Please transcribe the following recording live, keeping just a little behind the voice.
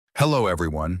Hello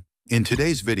everyone. In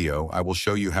today's video, I will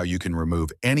show you how you can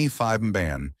remove any 5M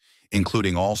ban,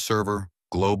 including all server,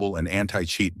 global, and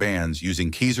anti-cheat bans using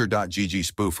Keyser.gg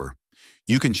Spoofer.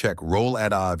 You can check Role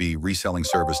at HWID reselling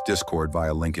service Discord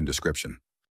via link in description.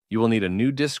 You will need a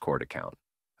new Discord account,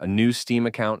 a new Steam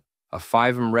account, a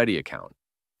 5M Ready account,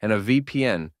 and a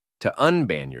VPN to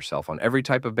unban yourself on every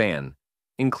type of ban,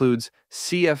 includes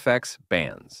CFX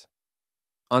bans.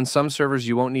 On some servers,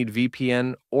 you won't need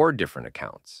VPN or different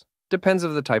accounts. Depends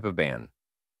on the type of ban.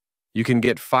 You can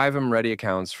get 5M Ready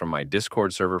accounts from my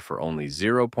Discord server for only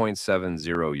 0.70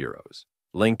 euros.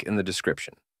 Link in the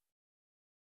description.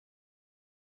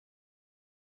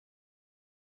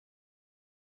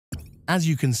 As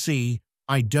you can see,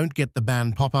 I don't get the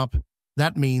ban pop-up.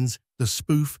 That means the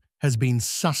spoof has been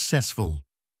successful.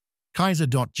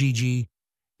 Keyser.gg,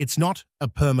 it's not a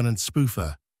permanent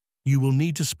spoofer. You will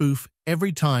need to spoof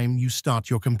every time you start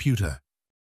your computer.